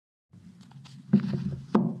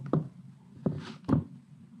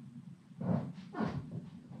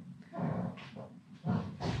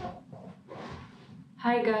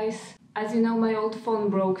Hi guys, as you know my old phone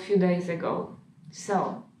broke a few days ago,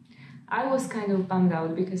 so I was kind of bummed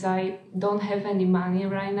out because I don't have any money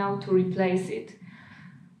right now to replace it.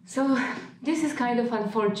 So this is kind of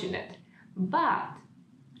unfortunate, but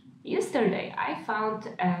yesterday I found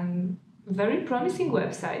a very promising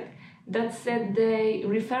website that said they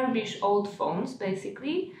refurbish old phones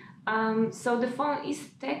basically. So the phone is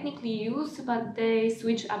technically used, but they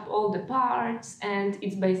switch up all the parts and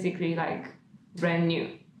it's basically like brand new.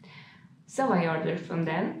 So I ordered from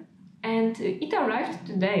them and it arrived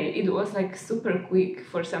today. It was like super quick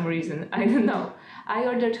for some reason, I don't know. I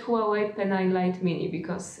ordered Huawei P9 Lite Mini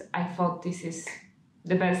because I thought this is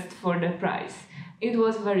the best for the price. It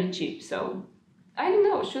was very cheap, so I don't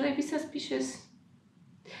know, should I be suspicious?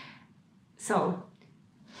 So,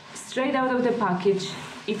 straight out of the package,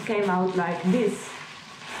 it came out like this,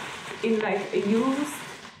 in like a used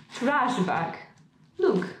trash bag.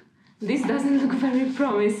 Look, this doesn't look very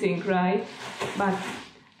promising, right? But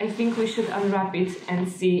I think we should unwrap it and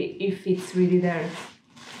see if it's really there.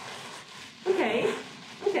 Okay,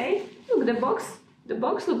 look, the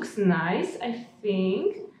box looks nice, I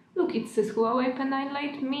think. Look, it says Huawei P9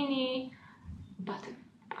 Lite Mini, but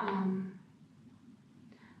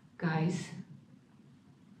guys,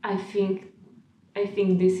 I think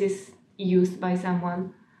this is used by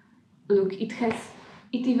someone. Look, it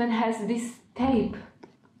even has this tape.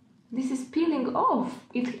 This is peeling off.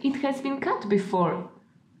 It has been cut before.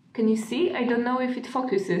 Can you see? I don't know if it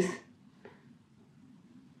focuses.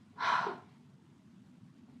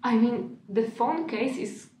 I mean, the phone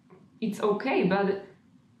case it's okay, but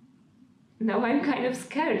now I'm kind of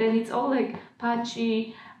scared and it's all like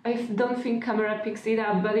patchy. I don't think camera picks it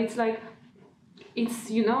up, but it's like, it's,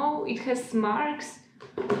 you know, it has marks.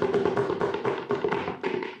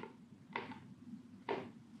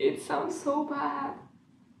 It sounds so bad.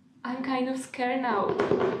 I'm kind of scared now.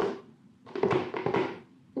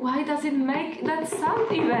 Why does it make that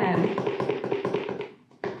sound even?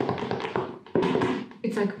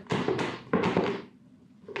 It's like,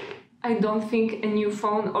 I don't think a new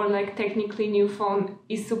phone or like technically new phone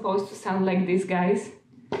is supposed to sound like this, guys.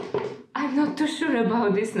 I'm not too sure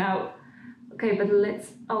about this now. Okay, but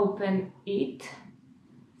let's open it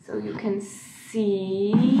so you can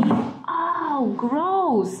see. Oh,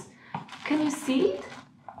 gross! Can you see it?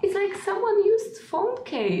 It's like someone used phone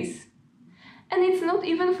case. And it's not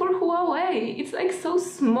even for Huawei. It's like so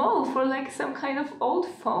small for like some kind of old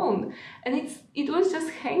phone. And it was just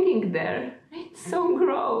hanging there. It's so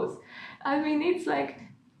gross. I mean, it's like,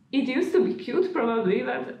 it used to be cute probably,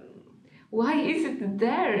 but why is it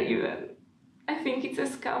there even? I think it's a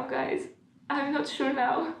scam, guys. I'm not sure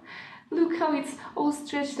now. Look how it's all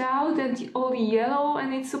stretched out and all yellow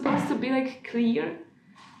and it's supposed to be like clear.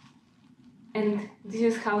 And this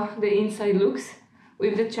is how the inside looks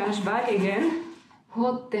with the trash bag again.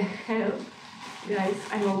 What the hell? Guys,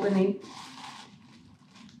 I'm opening.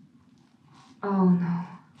 Oh no.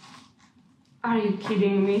 Are you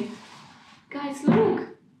kidding me? Guys, look!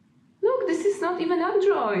 Look, this is not even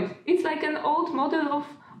Android. It's like an old model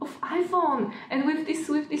of iPhone. And with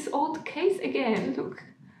this old case again. Look.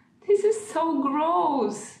 This is so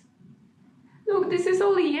gross. Look, this is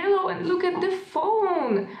all yellow and look at the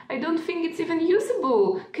phone. I don't think it's even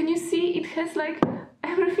usable. Can you see? It has like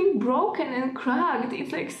everything broken and cracked.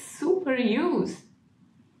 It's like super used.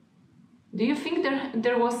 Do you think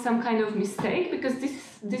there was some kind of mistake? Because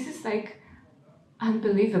this is like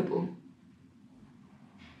unbelievable.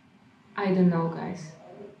 I don't know, guys.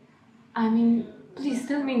 I mean, please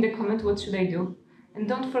tell me in the comment what should I do. And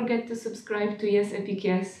don't forget to subscribe to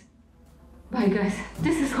YesEpicYes. Bye guys,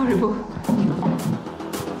 this is horrible.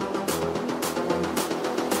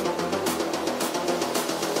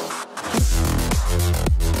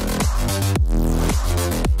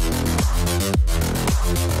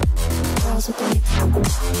 Browse with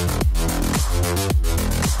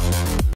me.